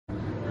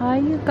Hi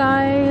you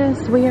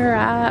guys, we are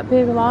at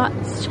Big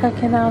Lots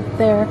checking out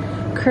their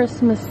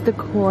Christmas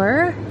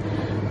decor.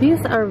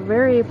 These are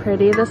very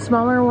pretty. The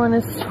smaller one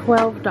is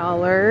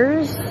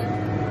 $12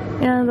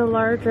 and the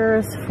larger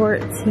is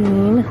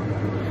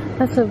 $14.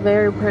 That's a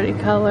very pretty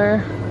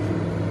color.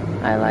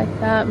 I like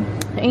that.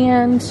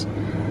 And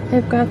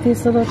they've got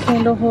these little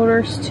candle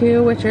holders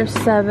too, which are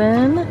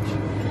 $7.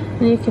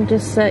 And you can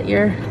just set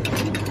your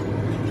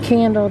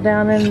candle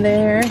down in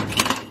there.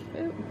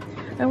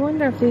 I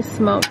wonder if these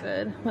smell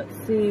good. Let's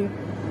see.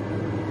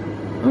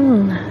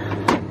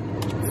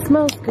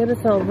 Smells good.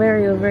 It's a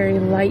very, very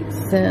light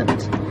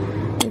scent.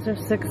 These are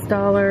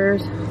 $6.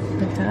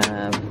 They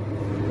have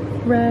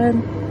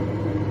red.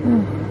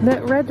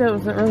 That red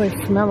doesn't really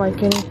smell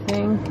like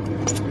anything.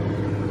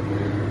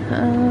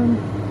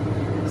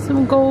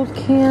 Some gold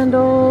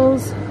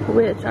candles,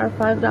 which are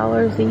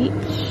 $5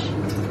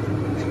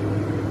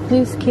 each.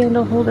 These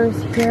candle holders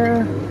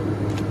here,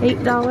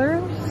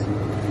 $8.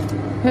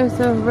 Here's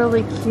a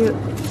really cute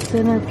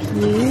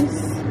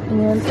centerpiece,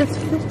 and it's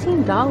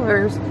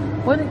 $15.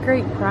 What a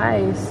great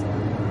price,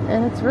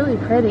 and it's really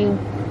pretty.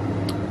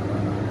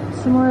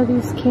 Some more of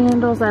these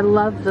candles. I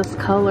love this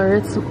color.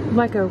 It's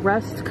like a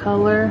rust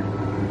color,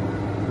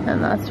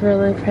 and that's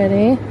really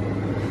pretty.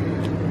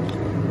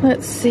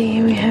 Let's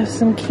see, we have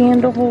some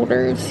candle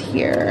holders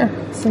here.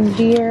 Some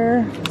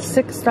deer,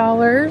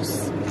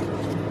 $6,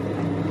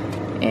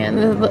 and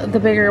the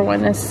bigger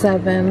one is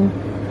 $7,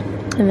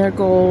 and they're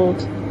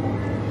gold.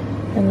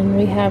 And then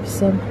we have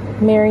some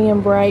Merry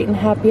and Bright and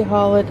Happy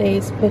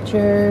Holidays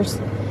pictures.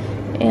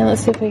 And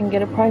let's see if we can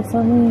get a price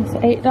on these.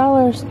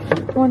 $8.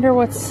 I wonder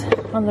what's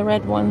on the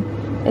red one.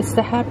 It's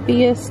the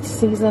happiest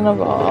season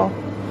of all.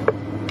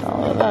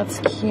 Oh,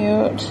 that's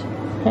cute.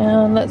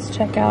 And let's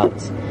check out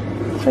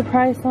the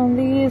price on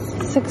these.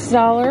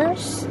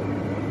 $6.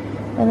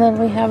 And then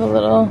we have a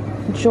little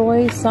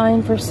joy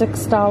sign for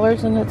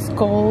 $6, and it's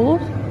gold.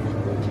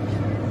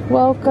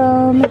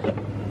 Welcome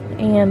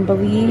and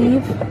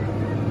believe.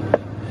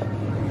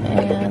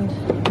 And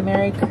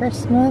Merry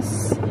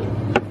Christmas.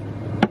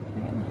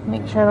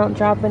 Make sure I don't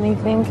drop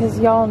anything, because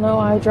y'all know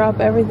I drop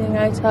everything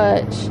I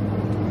touch.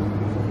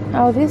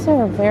 Oh, these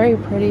are very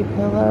pretty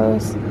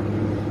pillows.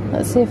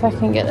 Let's see if I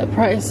can get a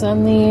price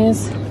on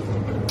these.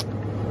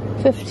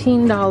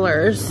 $15.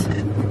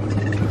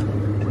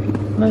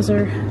 Those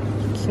are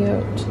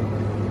cute.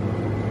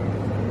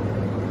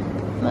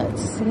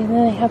 Let's see,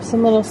 then they have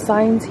some little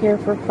signs here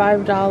for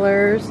 $5.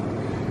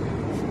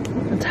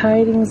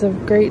 Tidings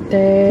of great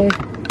day.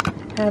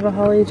 Have a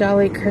holly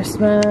jolly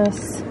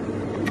Christmas.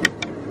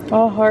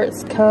 All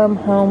hearts come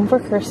home for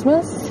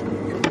Christmas.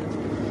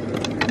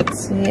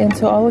 Let's see, and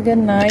to all a good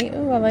night.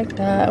 Oh, I like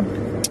that.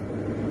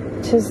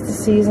 'Tis the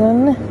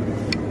season.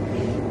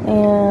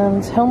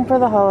 And home for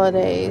the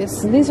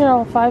holidays. These are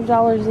all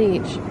 $5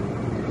 each.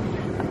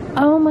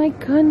 Oh my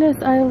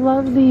goodness, I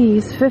love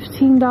these.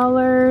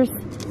 $15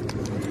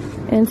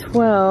 and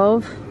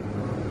 $12.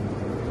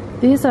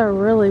 These are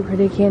really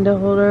pretty candle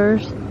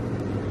holders.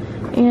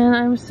 And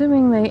I'm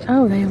assuming they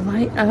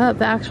light up.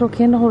 The actual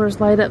candle holders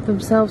light up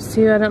themselves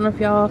too. I don't know if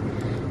y'all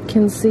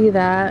can see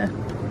that.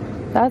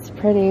 That's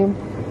pretty.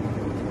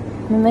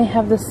 And they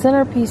have the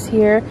centerpiece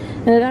here,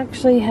 and it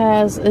actually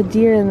has a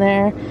deer in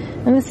there.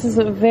 And this is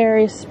a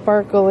very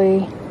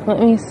sparkly. Let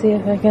me see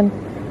if I can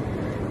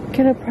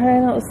get a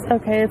price.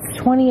 Okay, it's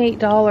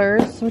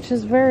 $28, which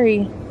is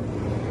very,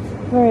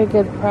 very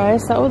good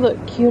price. That would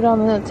look cute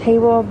on the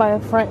table by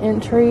a front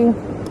entry.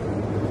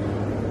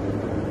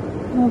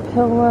 A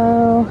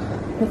pillow.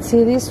 Let's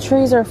see, these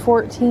trees are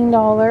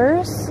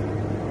 $14.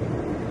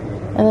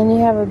 And then you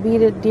have a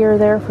beaded deer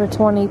there for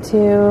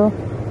 $22.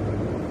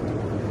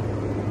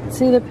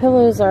 See, the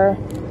pillows are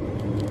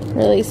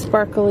really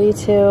sparkly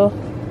too.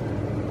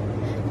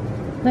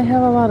 They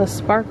have a lot of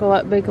sparkle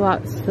at Big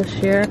Lots this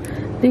year.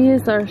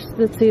 These are,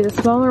 let's see, the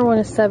smaller one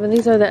is $7.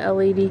 These are the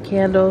LED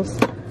candles.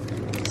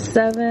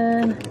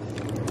 $7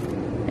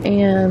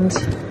 and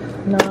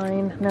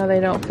 $9. Now they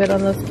don't fit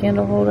on those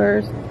candle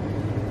holders.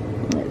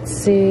 Let's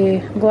see,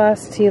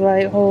 glass tea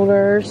light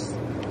holders.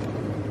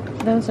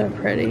 Those are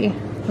pretty.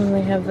 And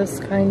they have this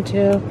kind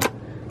too.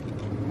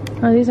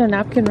 Oh, these are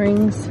napkin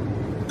rings.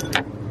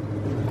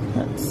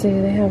 Let's see,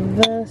 they have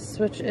this,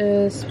 which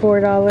is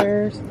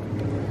 $4.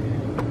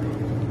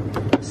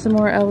 Some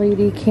more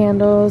LED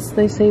candles.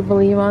 They say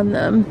believe on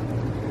them.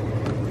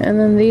 And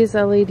then these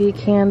LED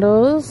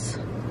candles,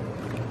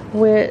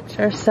 which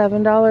are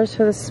 $7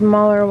 for the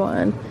smaller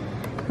one.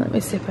 Let me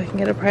see if I can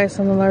get a price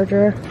on the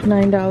larger.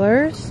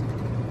 $9.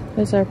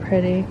 Those are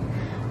pretty.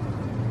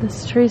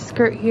 This tree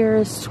skirt here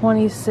is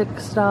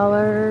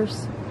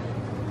 $26.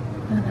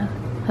 And it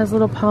has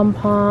little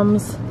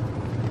pom-poms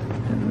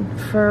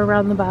for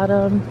around the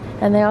bottom.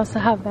 And they also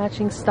have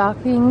matching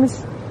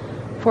stockings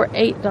for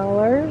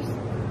 $8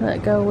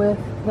 that go with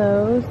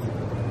those.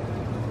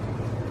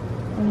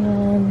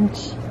 And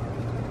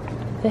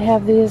they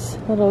have these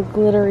little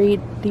glittery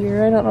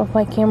deer. I don't know if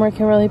my camera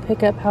can really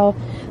pick up how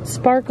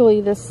sparkly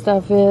this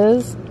stuff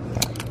is.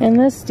 And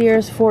this deer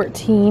is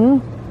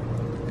 $14.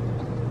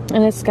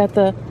 And it's got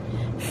the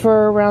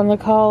fur around the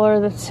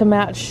collar to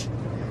match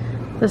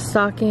the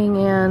stocking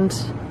and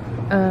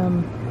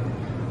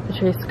the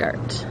tree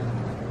skirt.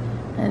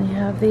 And you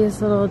have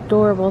these little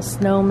adorable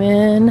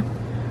snowmen,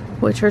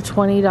 which are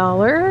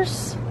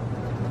 $20.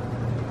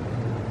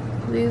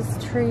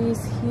 These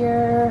trees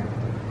here,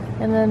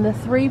 and then the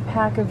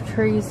 3-pack of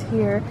trees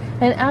here.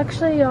 And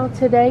actually, y'all,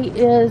 today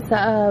is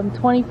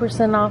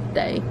 20% off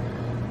day.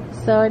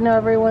 So I know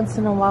every once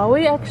in a while,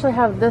 we actually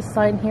have this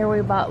sign here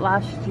we bought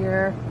last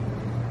year.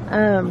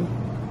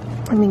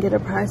 Let me get a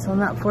price on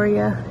that for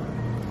you.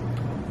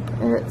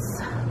 It's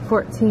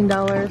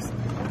 $14.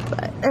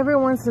 But every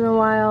once in a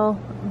while,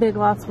 Big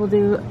Lots will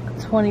do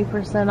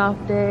 20% off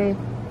day.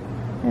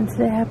 And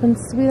today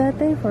happens to be that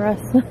day for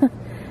us.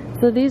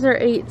 So these are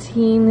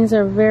 $18. These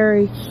are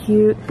very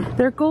cute.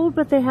 They're gold,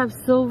 but they have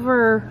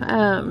silver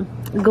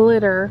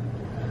glitter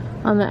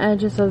on the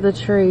edges of the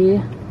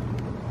tree.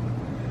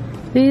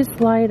 These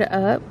light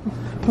up.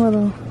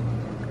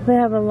 They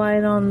have a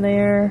light on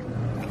there,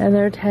 and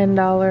they're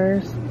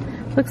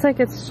 $10. Looks like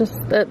it's just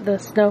the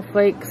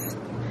snowflakes,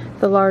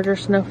 the larger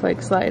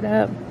snowflakes light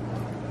up.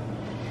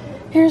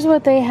 Here's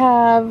what they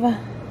have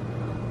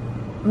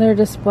their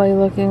display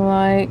looking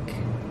like.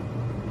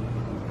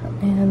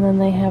 And then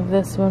they have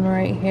this one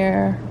right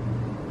here.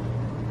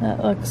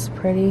 That looks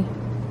pretty.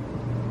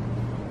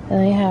 And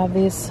they have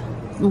these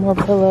more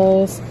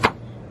pillows.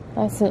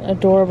 That's an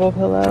adorable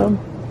pillow.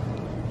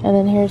 And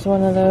then here's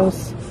one of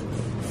those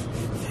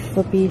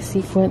flippy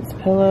sequence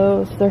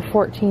pillows. They're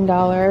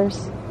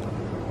 $14.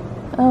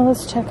 Oh,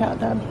 let's check out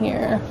down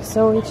here.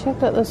 So we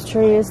checked out those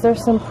trees.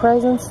 There's some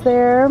presents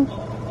there.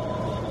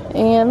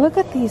 And look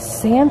at these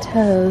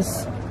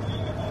Santas.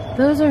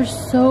 Those are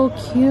so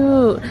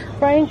cute.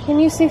 Brian, can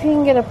you see if you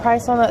can get a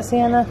price on that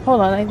Santa?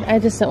 Hold on, I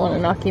just didn't want to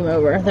knock him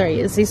over. There he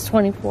is. He's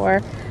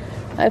 $24.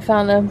 I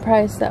found a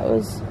price that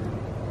was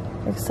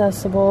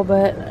accessible,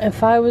 but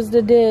if I was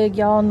to dig,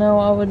 y'all know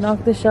I would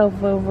knock the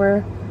shelf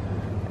over.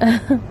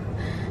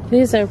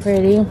 These are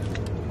pretty.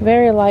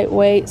 Very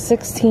lightweight,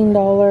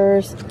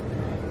 $16.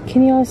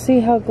 Can y'all see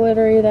how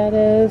glittery that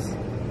is?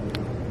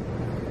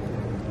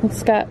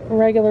 It's got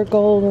regular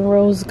gold and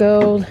rose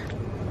gold.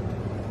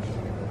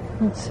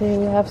 Let's see,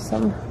 we have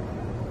some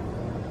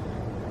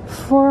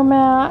floor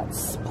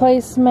mats,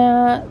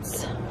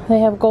 placemats. They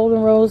have gold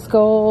and rose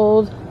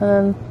gold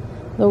and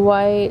the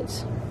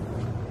white.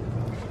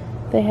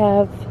 They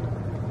have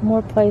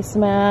more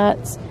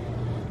placemats.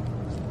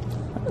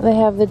 They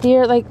have the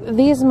deer, like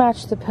these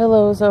match the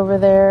pillows over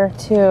there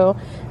too.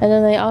 And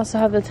then they also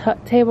have the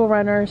table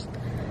runners.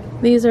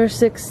 These are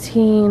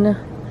 $16,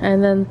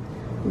 and then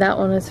that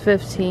one is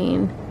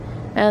 $15.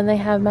 And they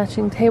have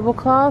matching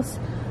tablecloths,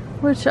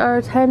 which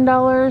are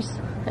 $10,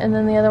 and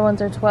then the other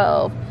ones are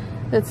 $12.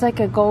 It's like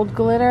a gold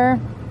glitter.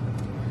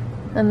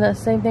 And the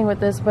same thing with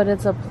this, but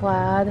it's a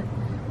plaid.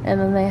 And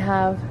then they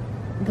have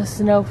the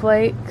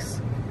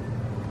snowflakes.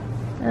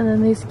 And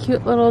then these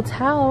cute little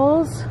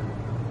towels.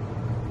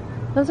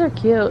 Those are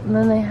cute. And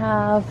then they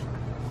have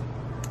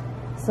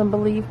some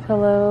Believe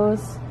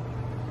pillows.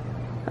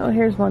 Oh,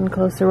 here's one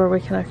closer where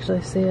we can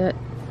actually see it.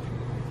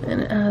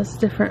 And it has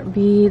different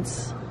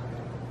beads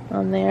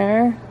on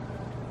there.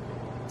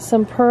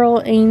 Some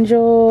pearl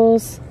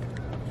angels,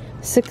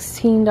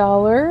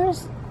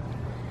 $16.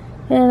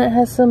 And it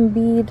has some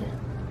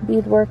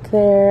beadwork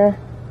there.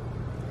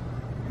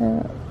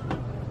 I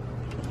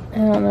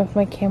don't know if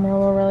my camera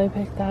will really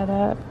pick that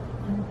up.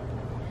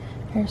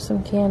 Here's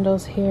some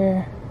candles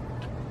here.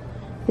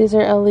 These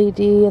are LED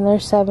and they're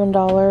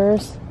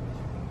 $7.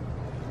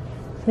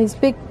 These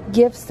big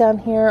gifts down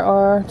here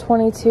are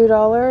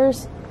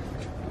 $22.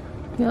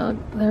 You know,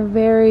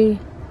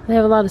 they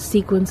have a lot of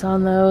sequins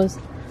on those.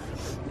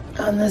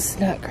 On this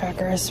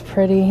nutcracker is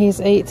pretty.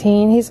 He's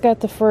 18. He's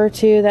got the fur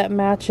too that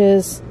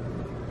matches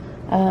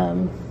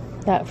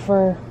that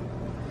fur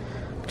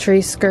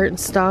tree skirt and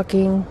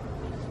stocking.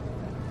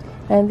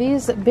 And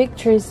these big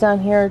trees down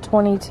here are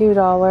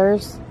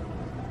 $22.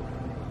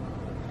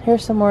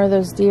 Here's some more of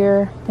those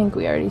deer. I think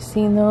we already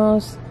seen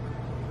those.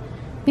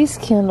 These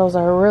candles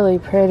are really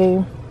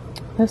pretty.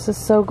 This is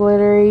so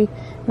glittery.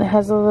 And it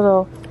has a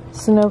little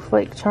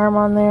snowflake charm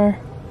on there.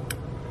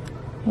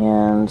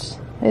 And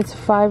it's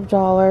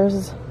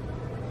 $5.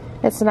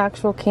 It's an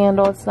actual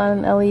candle. It's not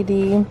an LED.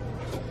 And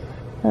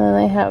then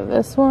they have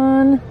this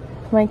one.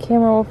 My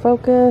camera will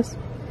focus.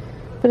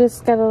 But it's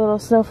got a little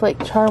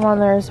snowflake charm on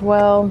there as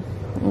well.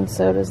 And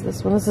so does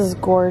this one. This is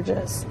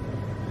gorgeous.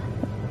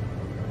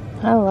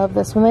 I love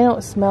this one. They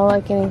don't smell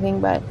like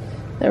anything, but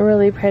they're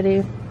really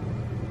pretty.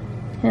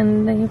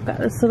 And they've got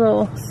this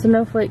little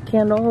snowflake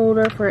candle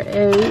holder for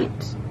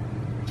 $8.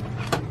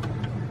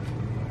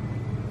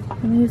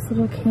 And these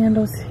little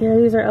candles here,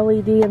 these are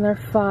LED and they're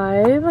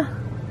 $5.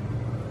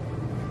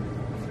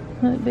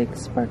 That big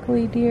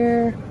sparkly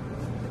deer,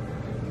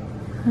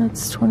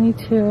 that's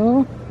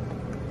 $22.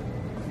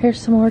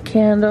 Here's some more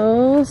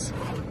candles.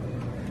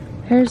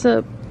 Here's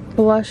a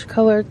blush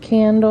colored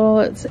candle,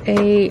 it's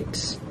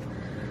 $8.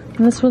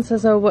 And this one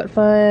says, oh, what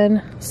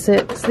fun,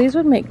 $6. These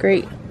would make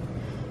great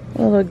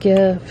little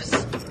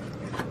gifts.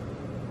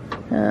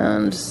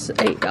 And just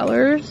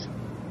 $8.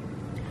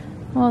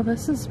 Oh,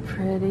 this is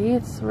pretty.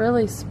 It's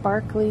really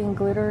sparkly and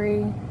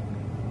glittery.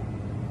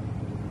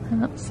 I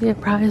don't see a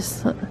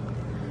price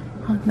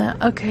on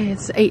that. Okay,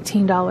 it's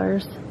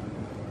 $18.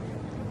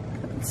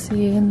 Let's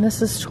see, and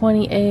this is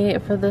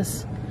 $28 for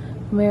this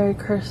Merry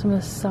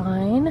Christmas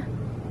sign.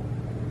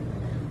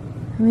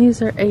 And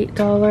these are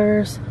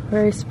 $8,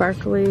 very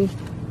sparkly.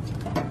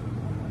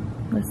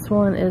 This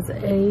one is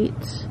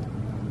 $8.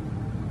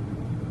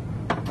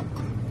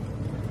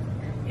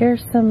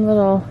 Here's some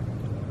little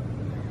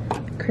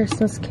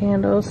Christmas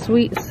candles,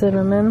 sweet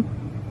cinnamon.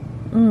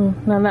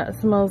 Now that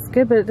smells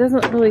good, but it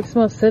doesn't really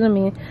smell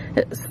cinnamon.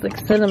 It's like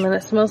cinnamon.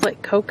 It smells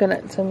like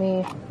coconut to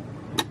me.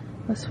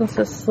 This one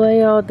says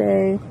sleigh all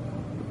day.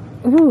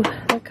 Ooh,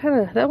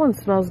 that one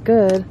smells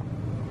good.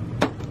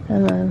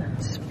 And then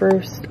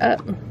spruced up.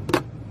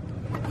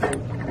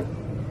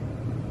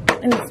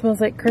 And it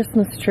smells like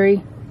Christmas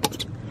tree.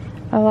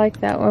 I like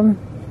that one.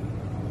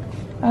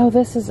 Oh,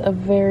 this is a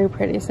very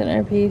pretty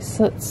centerpiece.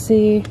 Let's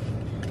see,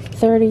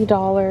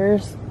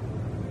 $30.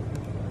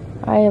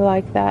 I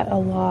like that a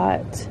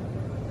lot.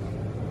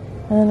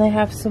 And then they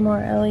have some more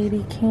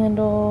LED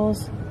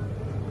candles.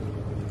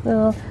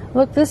 So,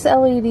 look, this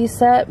LED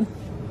set,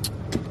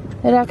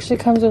 it actually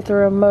comes with a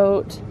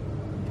remote.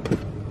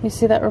 You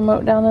see that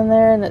remote down in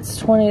there? And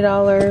it's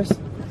 $20.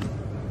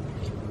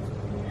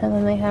 And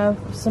then they have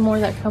some more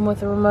that come with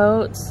the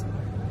remotes.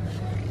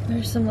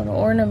 There's some little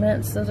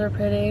ornaments. Those are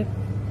pretty.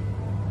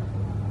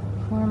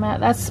 Format.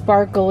 That's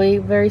sparkly.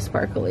 Very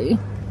sparkly.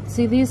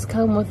 See, these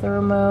come with the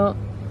remote.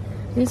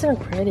 These are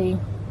pretty.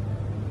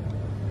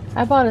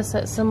 I bought a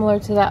set similar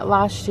to that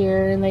last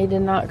year and they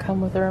did not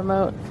come with a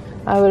remote.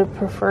 I would have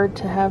preferred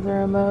to have the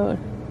remote.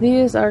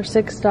 These are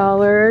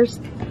 $6.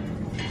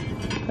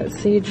 Let's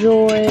see.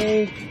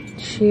 Joy.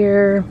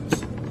 Cheer.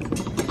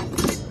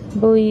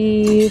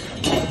 Believe.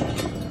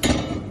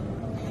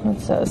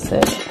 What's that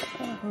say?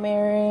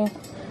 Mary.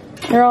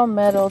 They're all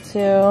metal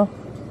too.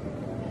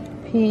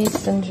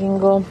 Peace and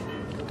jingle.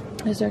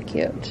 Those are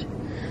cute.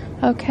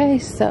 Okay,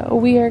 so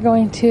we are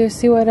going to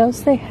see what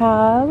else they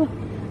have.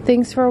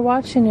 Thanks for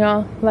watching,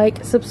 y'all.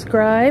 Like,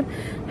 subscribe,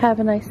 have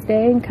a nice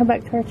day, and come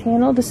back to our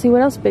channel to see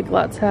what else Big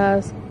Lots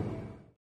has.